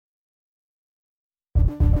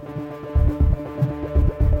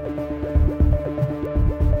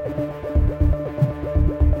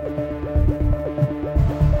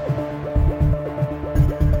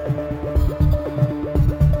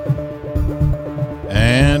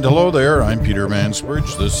And hello there, I'm Peter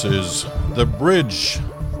Mansbridge. This is The Bridge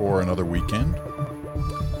for another weekend.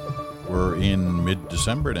 We're in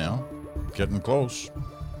mid-December now, getting close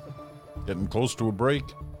to a break.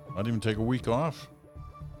 Might even take a week off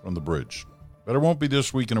from The Bridge. But it won't be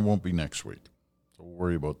this week and it won't be next week. So we'll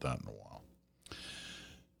worry about that in a while.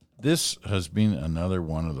 This has been another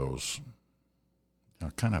one of those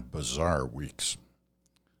kind of bizarre weeks.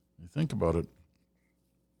 You think about it.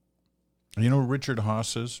 You know who Richard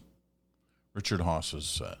Haass is? Richard Haass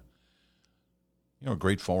is, a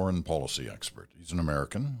great foreign policy expert. He's an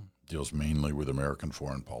American, deals mainly with American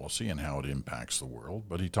foreign policy and how it impacts the world,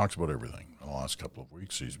 but he talks about everything. In the last couple of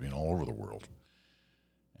weeks, he's been all over the world.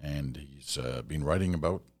 And he's been writing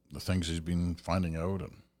about the things he's been finding out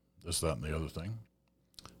and this, that, and the other thing.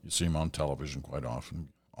 You see him on television quite often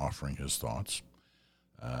offering his thoughts.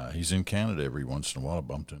 He's in Canada every once in a while. I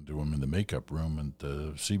bumped into him in the makeup room at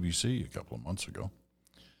the CBC a couple of months ago.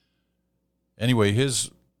 Anyway,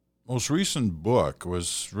 his most recent book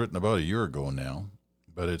was written about a year ago now,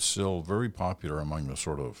 but it's still very popular among the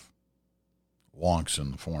sort of wonks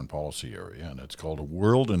in the foreign policy area, and it's called A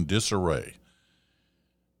World in Disarray.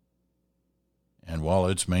 And while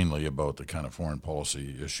it's mainly about the kind of foreign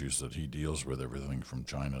policy issues that he deals with, everything from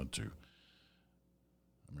China to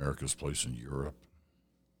America's place in Europe,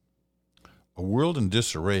 A World in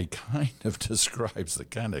Disarray kind of describes the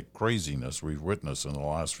kind of craziness we've witnessed in the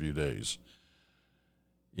last few days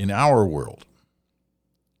in our world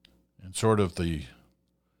and sort of the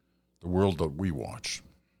world that we watch.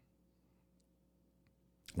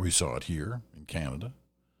 We saw it here in Canada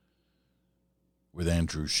with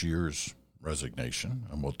Andrew Scheer's resignation,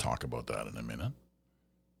 and we'll talk about that in a minute.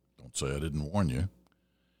 Don't say I didn't warn you.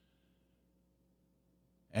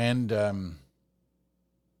 And,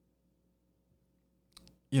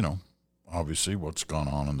 obviously what's gone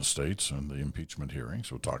on in the States and the impeachment hearings.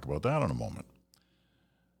 We'll talk about that in a moment.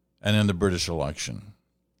 And then the British election.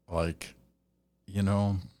 I don't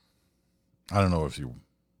know if you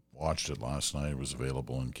watched it last night. It was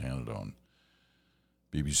available in Canada on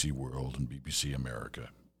BBC World and BBC America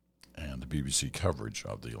and the BBC coverage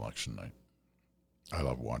of the election night. I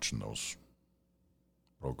love watching those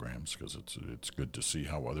programs because it's good to see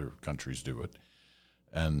how other countries do it.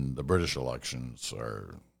 And the British elections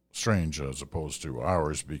are strange as opposed to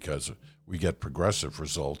ours because we get progressive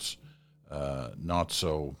results, not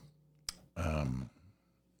so in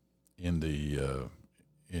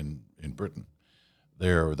Britain.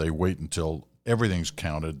 There they wait until everything's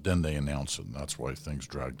counted, then they announce it, and that's why things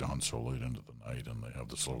dragged on so late into the night. And they have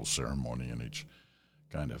this little ceremony in each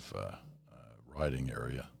kind of riding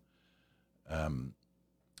area.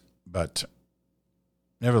 But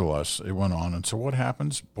nevertheless, it went on. And so what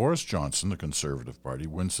happens? Boris Johnson, the Conservative Party,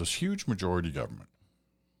 wins this huge majority government,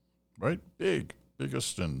 right?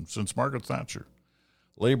 Biggest since Margaret Thatcher.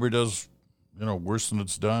 Labour does, worse than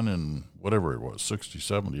it's done in whatever it was, 60,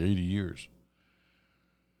 70, 80 years.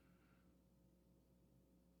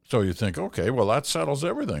 So you think, okay, well, that settles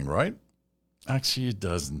everything, right? Actually, it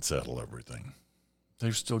doesn't settle everything.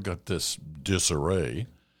 They've still got this disarray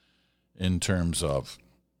in terms of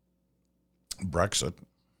Brexit.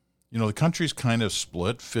 The country's kind of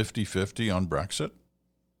split 50-50 on Brexit.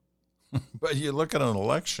 But you look at an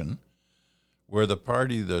election where the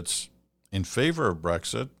party that's in favor of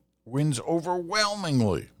Brexit wins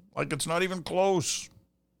overwhelmingly, like it's not even close.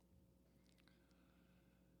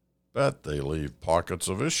 But they leave pockets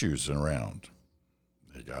of issues around.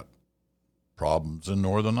 They got problems in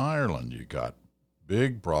Northern Ireland. You got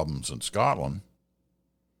big problems in Scotland.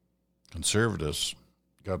 Conservatives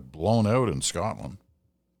got blown out in Scotland.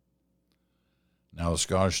 Now the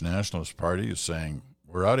Scottish Nationalist Party is saying,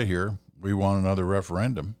 we're out of here. We want another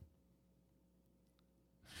referendum.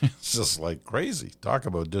 It's just like crazy. Talk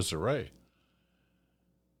about disarray.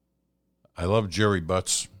 I love Jerry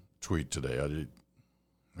Butt's tweet today.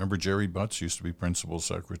 Remember Jerry Butts used to be principal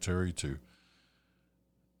secretary to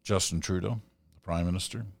Justin Trudeau, the prime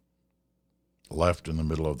minister? Left in the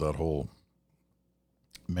middle of that whole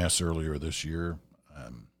mess earlier this year.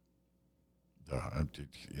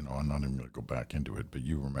 I'm not even going to go back into it, but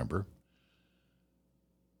you remember.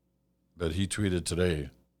 But he tweeted today,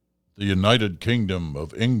 the United Kingdom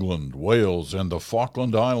of England, Wales, and the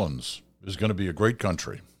Falkland Islands is going to be a great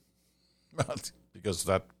country. Because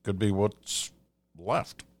that could be what's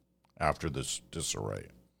left after this disarray.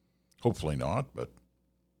 Hopefully not, but,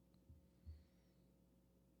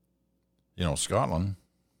 Scotland.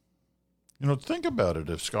 Think about it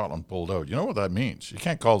if Scotland pulled out. You know what that means? You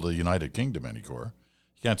can't call it the United Kingdom anymore.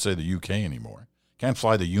 You can't say the UK anymore. You can't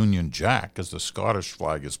fly the Union Jack because the Scottish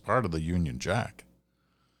flag is part of the Union Jack.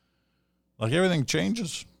 Like everything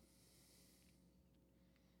changes.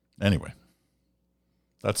 Anyway,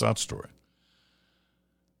 that's that story.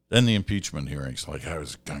 Then the impeachment hearings, like I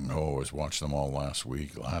was gung-ho, I was watching them all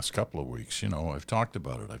last couple of weeks. I've talked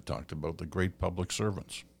about it. I've talked about the great public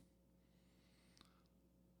servants.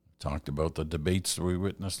 Talked about the debates that we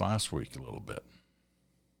witnessed last week a little bit.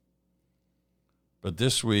 But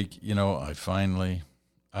this week,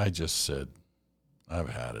 I just said, I've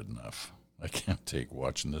had enough. I can't take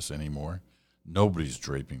watching this anymore. Nobody's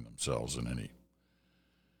draping themselves in any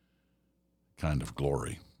kind of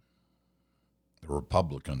glory. The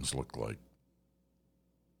Republicans look like,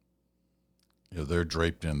 they're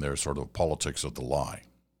draped in their sort of politics of the lie.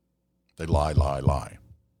 They lie, lie, lie.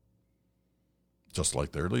 Just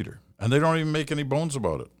like their leader. And they don't even make any bones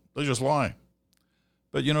about it. They just lie.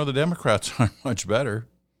 But, the Democrats aren't much better.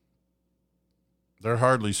 They're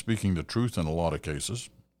hardly speaking the truth in a lot of cases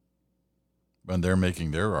when they're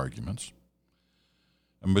making their arguments.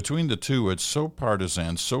 And between the two, it's so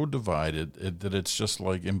partisan, so divided, that it's just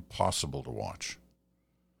like impossible to watch.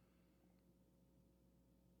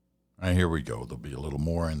 And here we go. There'll be a little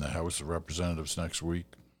more in the House of Representatives next week.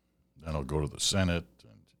 Then I'll go to the Senate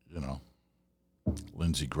and,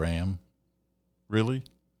 Lindsey Graham. Really?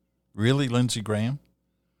 Really, Lindsey Graham?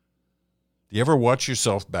 Do you ever watch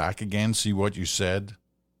yourself back again, see what you said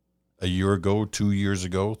a year ago, 2 years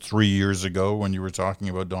ago, 3 years ago when you were talking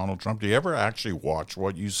about Donald Trump? Do you ever actually watch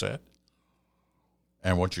what you said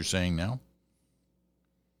and what you're saying now?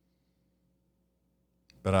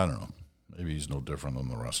 But I don't know. Maybe he's no different than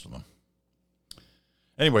the rest of them.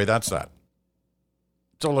 Anyway, that's that.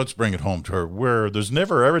 So let's bring it home to her, where there's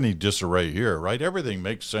never ever any disarray here, right? Everything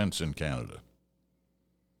makes sense in Canada.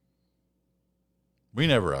 We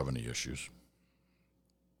never have any issues.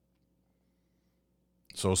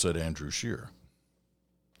 So said Andrew Scheer,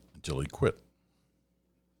 until he quit.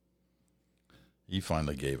 He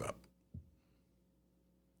finally gave up.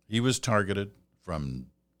 He was targeted from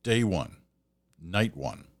day one, night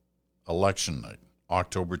one, election night,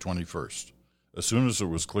 October 21st. As soon as it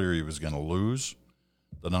was clear he was going to lose,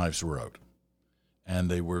 the knives were out. And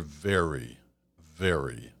they were very,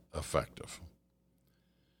 very effective.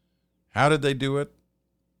 How did they do it?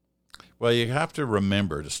 Well, you have to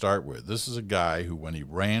remember to start with, this is a guy who, when he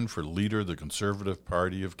ran for leader of the Conservative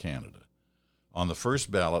Party of Canada, on the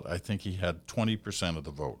first ballot, I think he had 20% of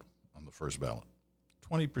the vote on the first ballot.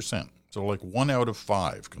 20%. So like 1 out of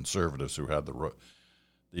 5 Conservatives who had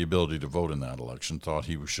the ability to vote in that election thought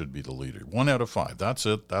he should be the leader. 1 out of 5. That's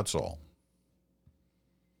it. That's all.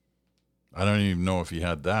 I don't even know if he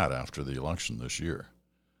had that after the election this year.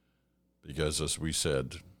 Because as we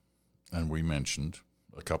said, and we mentioned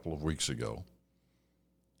a couple of weeks ago,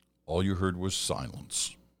 all you heard was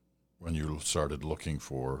silence when you started looking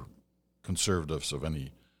for Conservatives of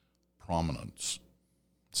any prominence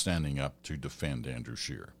standing up to defend Andrew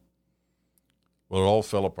Scheer. Well, it all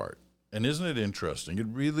fell apart. And isn't it interesting? It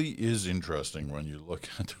really is interesting when you look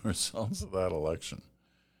at the results of that election.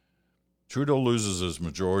 Trudeau loses his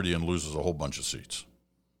majority and loses a whole bunch of seats.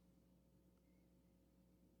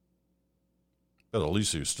 But at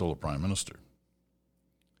least he was still a prime minister.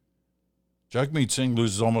 Jagmeet Singh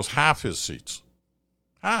loses almost half his seats.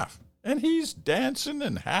 Half. And he's dancing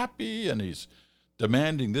and happy and he's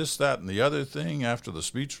demanding this, that, and the other thing after the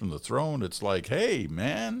speech from the throne. It's like, hey,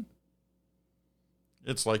 man.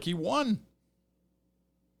 It's like he won.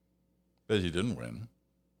 But he didn't win.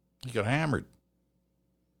 He got hammered.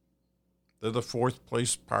 They're the 4th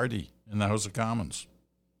place party in the House of Commons.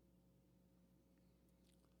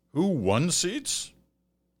 Who won seats?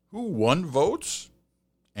 Who won votes?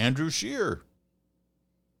 Andrew Scheer.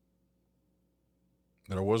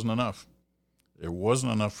 But it wasn't enough. It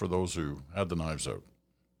wasn't enough for those who had the knives out.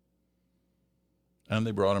 And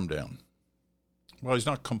they brought him down. Well, he's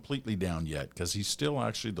not completely down yet because he's still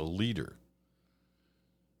actually the leader.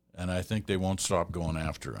 And I think they won't stop going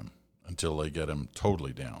after him until they get him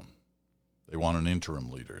totally down. They want an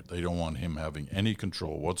interim leader. They don't want him having any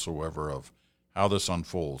control whatsoever of how this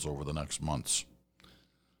unfolds over the next months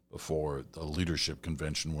before the leadership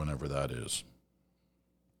convention, whenever that is.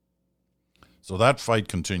 So that fight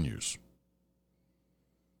continues.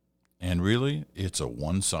 And really, it's a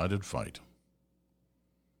one-sided fight.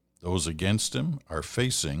 Those against him are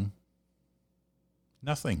facing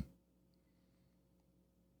nothing.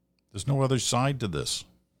 There's no other side to this.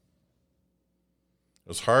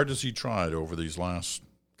 As hard as he tried over these last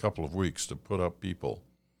couple of weeks to put up people,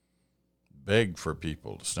 beg for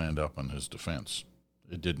people to stand up in his defense,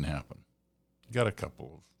 it didn't happen. He got a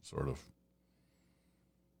couple of sort of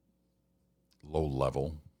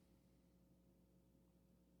low-level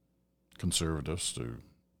conservatives to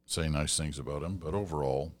say nice things about him, but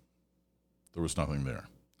overall, there was nothing there.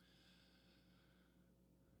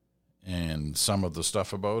 And some of the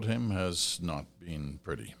stuff about him has not been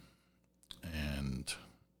pretty. And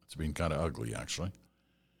it's been kind of ugly, actually.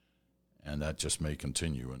 And that just may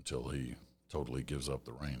continue until he totally gives up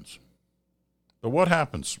the reins. But what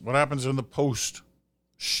happens? What happens in the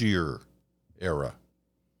post-Scheer era?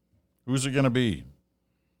 Who's it going to be?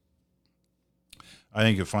 I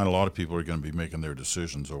think you'll find a lot of people are going to be making their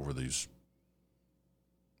decisions over these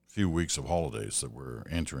few weeks of holidays that we're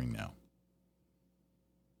entering now.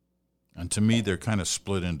 And to me, they're kind of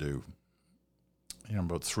split into,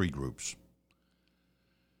 about three groups.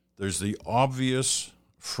 There's the obvious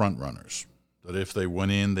frontrunners, that if they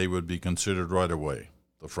went in, they would be considered right away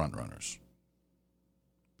the frontrunners.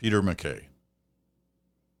 Peter MacKay.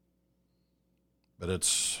 But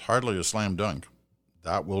it's hardly a slam dunk.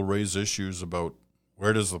 That will raise issues about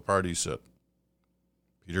where does the party sit.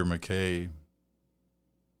 Peter MacKay,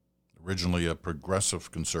 originally a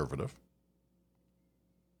progressive conservative,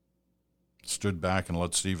 stood back and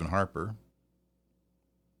let Stephen Harper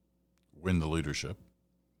win the leadership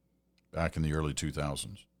back in the early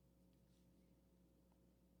 2000s.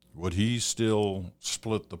 Would he still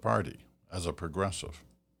split the party as a progressive?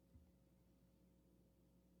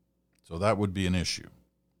 So that would be an issue.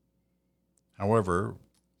 However,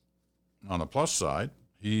 on the plus side,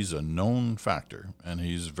 he's a known factor, and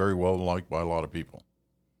he's very well liked by a lot of people.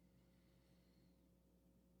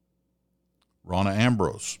 Rona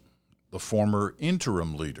Ambrose, the former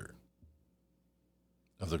interim leader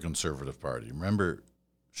of the Conservative Party. Remember,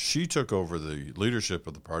 she took over the leadership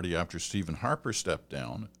of the party after Stephen Harper stepped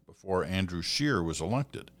down before Andrew Scheer was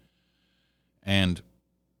elected. And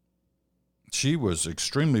she was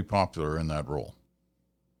extremely popular in that role.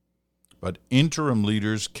 But interim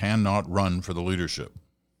leaders cannot run for the leadership.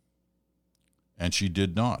 And she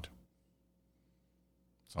did not.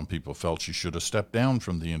 Some people felt she should have stepped down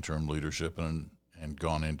from the interim leadership and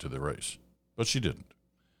gone into the race. But she didn't.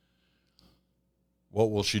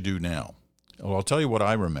 What will she do now? Well, I'll tell you what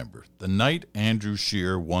I remember. The night Andrew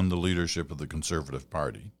Scheer won the leadership of the Conservative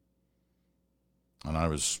Party, and I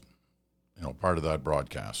was, part of that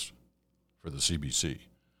broadcast for the CBC.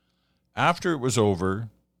 After it was over,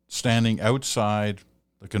 standing outside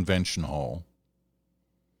the convention hall,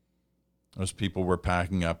 as people were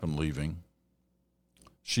packing up and leaving,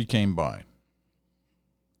 she came by.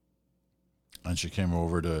 And she came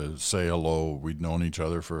over to say hello. We'd known each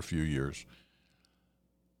other for a few years.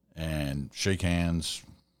 And shake hands,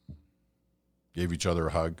 gave each other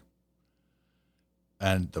a hug.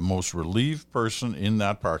 And the most relieved person in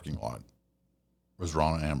that parking lot was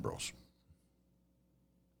Rona Ambrose.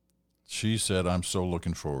 She said, I'm so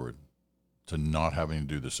looking forward to not having to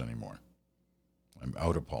do this anymore. I'm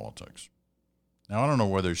out of politics. Now, I don't know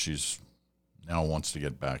whether she's now wants to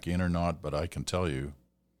get back in or not, but I can tell you,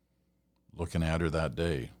 looking at her that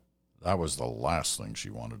day, that was the last thing she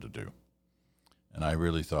wanted to do. And I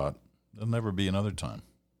really thought, there'll never be another time.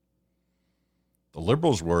 The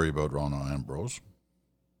Liberals worry about Rona Ambrose.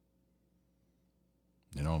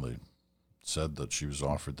 They said that she was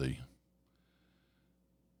offered the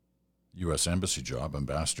U.S. Embassy job,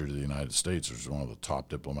 ambassador to the United States, which is one of the top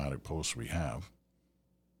diplomatic posts we have.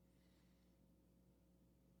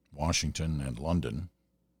 Washington and London.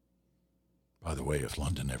 By the way, if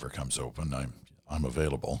London ever comes open, I'm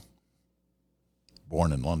available.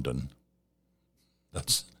 Born in London.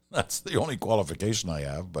 That's the only qualification I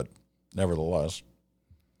have, but nevertheless.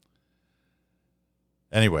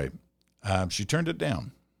 Anyway, she turned it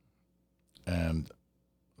down. And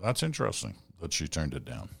that's interesting that she turned it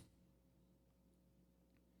down.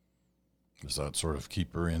 Does that sort of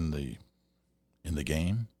keep her in the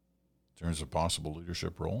game in terms of possible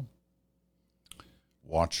leadership role?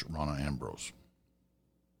 Watch Rona Ambrose.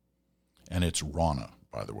 And it's Rona,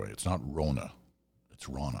 by the way. It's not Rona. It's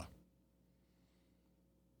Rona.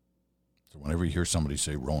 So whenever you hear somebody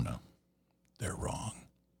say Rona, they're wrong.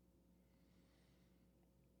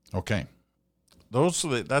 Okay.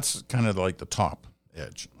 That's kind of like the top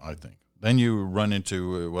edge, I think. Then you run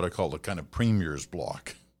into what I call the kind of premier's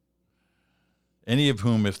block. Any of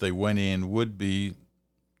whom, if they went in, would be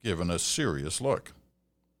given a serious look.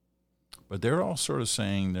 But they're all sort of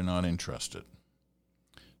saying they're not interested.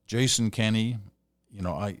 Jason Kenney,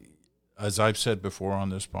 as I've said before on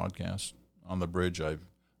this podcast, on the bridge, I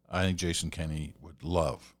think Jason Kenney would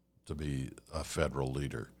love to be a federal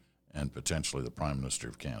leader and potentially the Prime Minister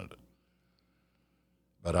of Canada.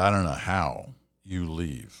 But I don't know how you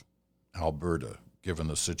leave Alberta, given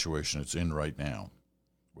the situation it's in right now,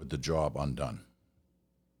 with the job undone.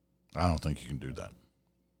 I don't think you can do that.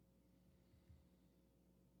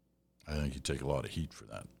 I think you take a lot of heat for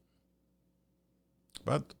that.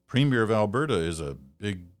 But the Premier of Alberta is a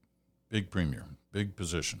big Big premier, big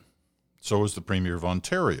position. So is the Premier of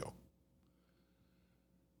Ontario.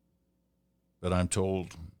 But I'm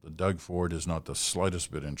told that Doug Ford is not the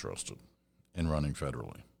slightest bit interested in running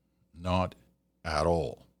federally. Not at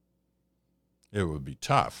all. It would be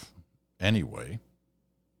tough anyway,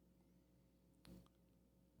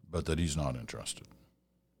 but that he's not interested.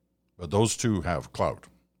 But those two have clout,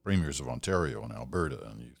 premiers of Ontario and Alberta,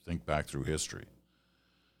 and you think back through history.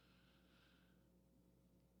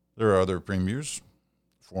 There are other premiers,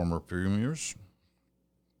 former premiers,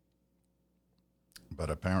 but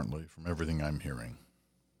apparently, from everything I'm hearing,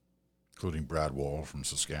 including Brad Wall from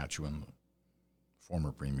Saskatchewan,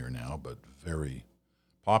 former premier now, but very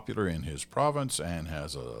popular in his province and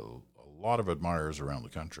has a lot of admirers around the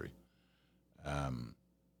country. I'm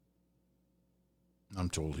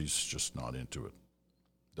told he's just not into it,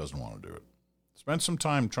 doesn't want to do it. Spent some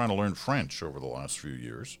time trying to learn French over the last few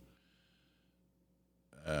years,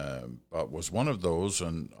 but was one of those,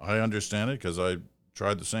 and I understand it because I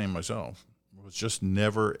tried the same myself, was just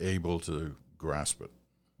never able to grasp it.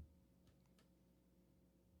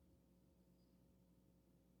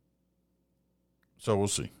 So we'll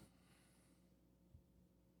see.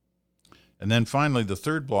 And then finally, the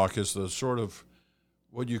third block is the sort of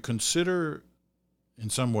what you consider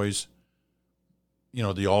in some ways,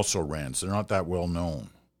 the also-rans. They're not that well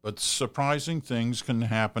known. But surprising things can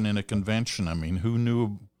happen in a convention. I mean, who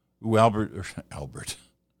knew who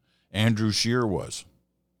Andrew Scheer was?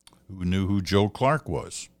 Who knew who Joe Clark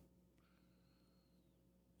was?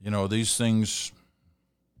 These things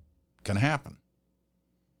can happen.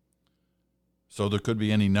 So there could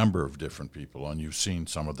be any number of different people, and you've seen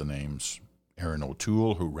some of the names. Aaron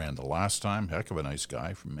O'Toole, who ran the last time, heck of a nice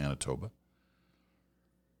guy from Manitoba.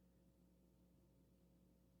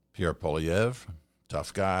 Pierre Poilievre,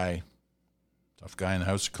 tough guy in the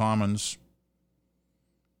House of Commons.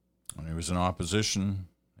 When he was in opposition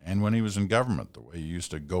and when he was in government, the way he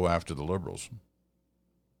used to go after the Liberals.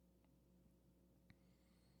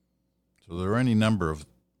 So there are any number of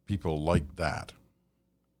people like that.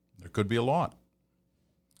 There could be a lot.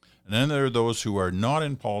 And then there are those who are not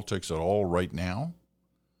in politics at all right now,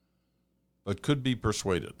 but could be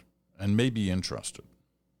persuaded and may be interested.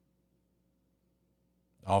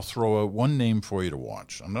 I'll throw out one name for you to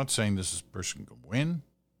watch. I'm not saying this person can win,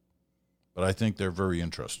 but I think they're very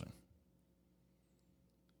interesting.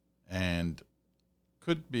 And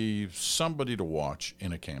could be somebody to watch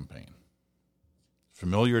in a campaign.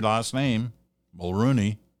 Familiar last name,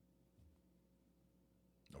 Mulrooney.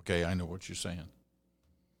 Okay, I know what you're saying.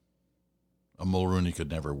 A Mulrooney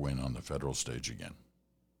could never win on the federal stage again.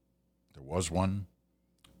 There was one,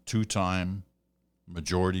 two-time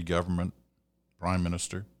majority government prime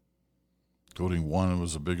minister, including one that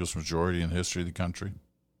was the biggest majority in the history of the country.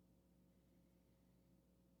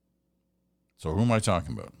 So who am I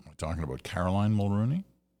talking about? Am I talking about Caroline Mulrooney?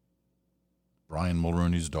 Brian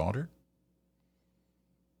Mulrooney's daughter?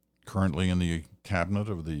 Currently in the cabinet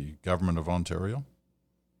of the government of Ontario?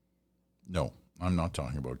 No, I'm not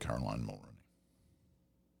talking about Caroline Mulrooney.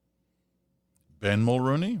 Ben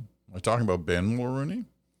Mulrooney? Am I talking about Ben Mulrooney?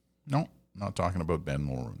 No, I'm not talking about Ben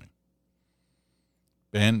Mulrooney.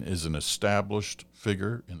 Ben is an established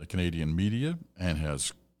figure in the Canadian media and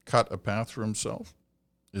has cut a path for himself,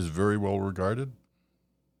 is very well regarded,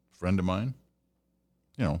 friend of mine.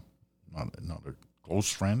 Not a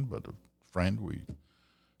close friend, but a friend. We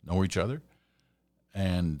know each other.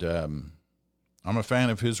 And I'm a fan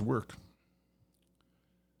of his work.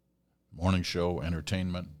 Morning show,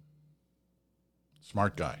 entertainment.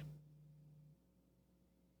 Smart guy.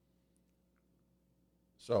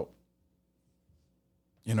 So,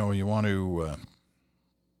 you want to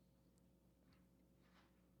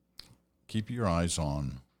keep your eyes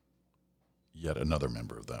on yet another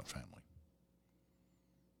member of that family.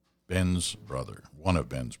 Ben's brother, one of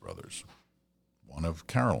Ben's brothers, one of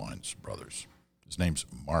Caroline's brothers. His name's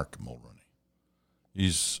Mark Mulrooney.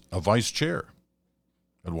 He's a vice chair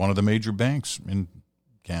at one of the major banks in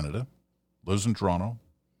Canada, lives in Toronto,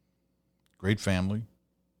 great family,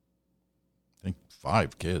 I think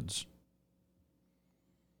 5 kids.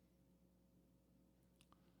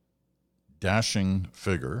 Dashing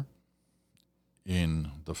figure in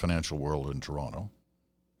the financial world in Toronto,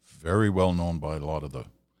 very well known by a lot of the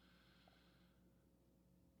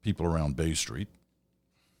people around Bay Street.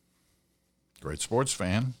 Great sports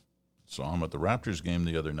fan. Saw him at the Raptors game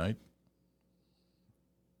the other night.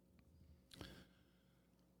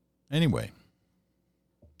 Anyway,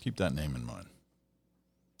 keep that name in mind.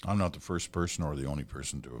 I'm not the first person or the only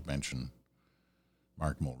person to have mentioned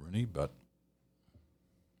Mark Mulrooney, but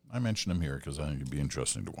I mention him here because I think it'd be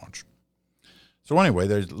interesting to watch. So anyway,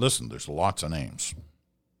 there's lots of names.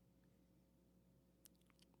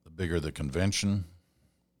 The bigger the convention,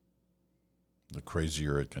 the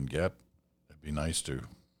crazier it can get. It'd be nice to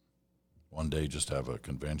one day just have a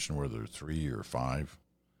convention where there are 3 or 5.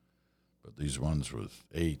 But these ones with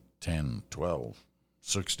 8, 10, 12,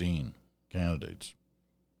 16 candidates,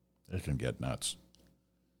 it can get nuts.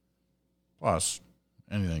 Plus,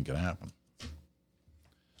 anything can happen.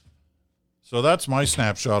 So that's my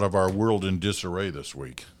snapshot of our world in disarray this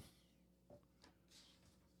week.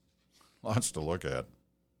 Lots to look at.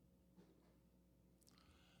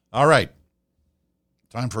 All right.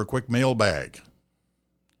 Time for a quick mailbag.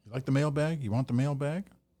 You like the mailbag? You want the mailbag?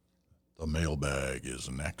 The mailbag is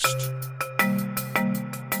next.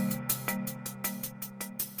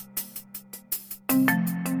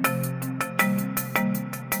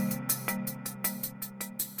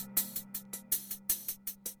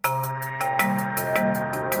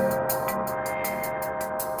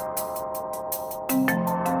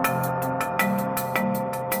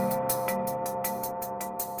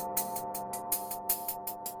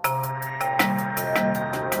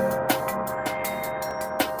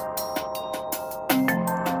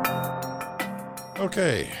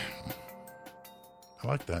 Okay. I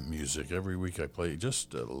like that music. Every week I play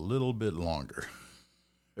just a little bit longer.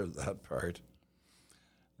 There's that part.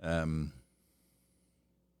 So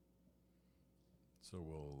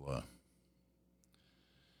we'll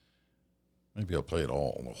maybe I'll play it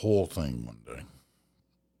all, the whole thing one day.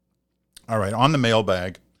 All right, on the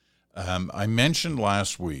mailbag, I mentioned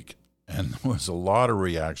last week, and there was a lot of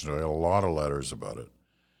reaction. I had a lot of letters about it.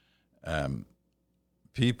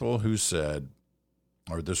 People who said,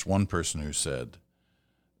 or this one person who said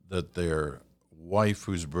that their wife,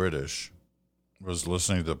 who's British, was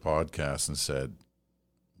listening to the podcast and said,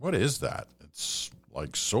 "What is that? It's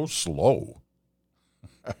like so slow."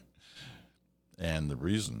 And the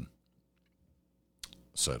reason,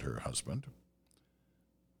 said her husband,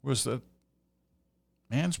 was that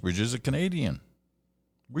Mansbridge is a Canadian.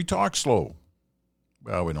 We talk slow.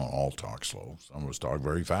 Well, we don't all talk slow. Some of us talk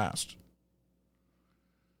very fast.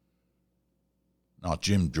 Not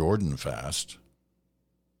Jim Jordan fast.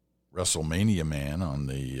 WrestleMania man on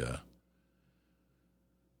the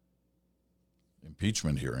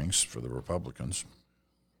impeachment hearings for the Republicans.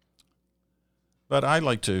 But I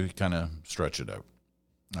like to kind of stretch it out.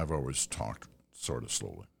 I've always talked sort of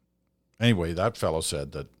slowly. Anyway, that fellow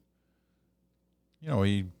said that,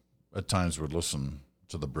 he at times would listen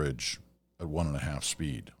to the bridge at 1.5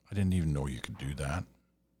 speed. I didn't even know you could do that.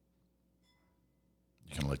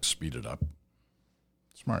 You can speed it up.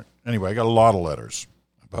 Smart. Anyway, I got a lot of letters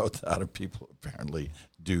about that, of people apparently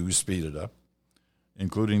do speed it up,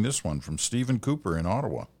 including this one from Stephen Cooper in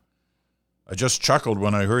Ottawa. I just chuckled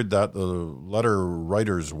when I heard that the letter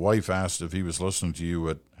writer's wife asked if he was listening to you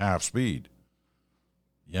at half speed.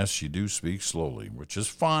 Yes, you do speak slowly, which is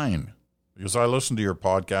fine, because I listen to your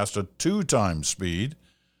podcast at 2 times speed,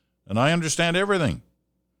 and I understand everything.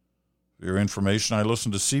 For your information, I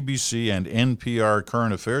listen to CBC and NPR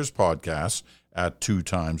current affairs podcasts at 2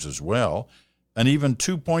 times as well, and even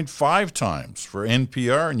 2.5 times for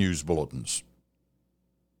NPR news bulletins.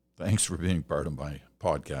 Thanks for being part of my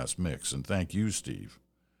podcast mix, and thank you, Steve,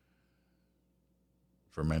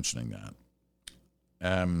 for mentioning that.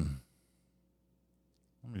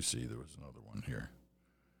 Let me see, there was another one here.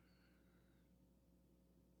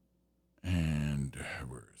 And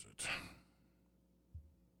where is it?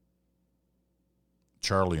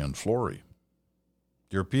 Charlie and Flory.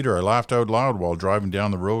 Dear Peter, I laughed out loud while driving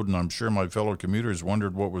down the road, and I'm sure my fellow commuters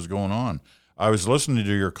wondered what was going on. I was listening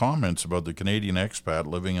to your comments about the Canadian expat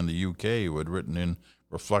living in the UK who had written in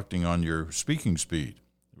reflecting on your speaking speed.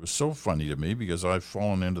 It was so funny to me because I've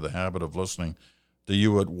fallen into the habit of listening to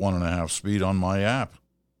you at 1.5 speed on my app.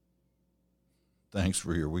 Thanks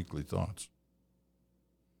for your weekly thoughts.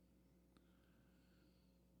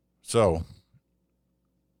 So,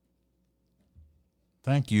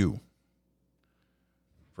 thank you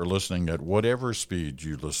for listening at whatever speed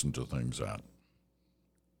you listen to things at.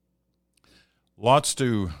 Lots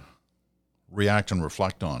to react and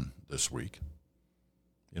reflect on this week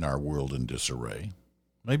in our world in disarray.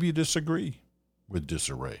 Maybe you disagree with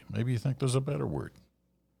disarray. Maybe you think there's a better word.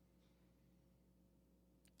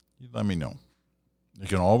 You let me know. You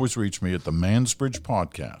can always reach me at the Mansbridge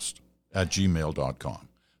Podcast at gmail.com.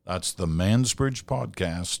 That's the Mansbridge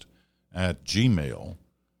Podcast at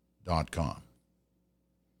gmail.com.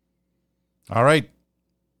 All right.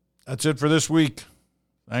 That's it for this week.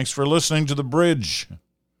 Thanks for listening to The Bridge.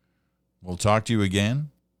 We'll talk to you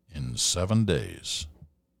again in 7 days.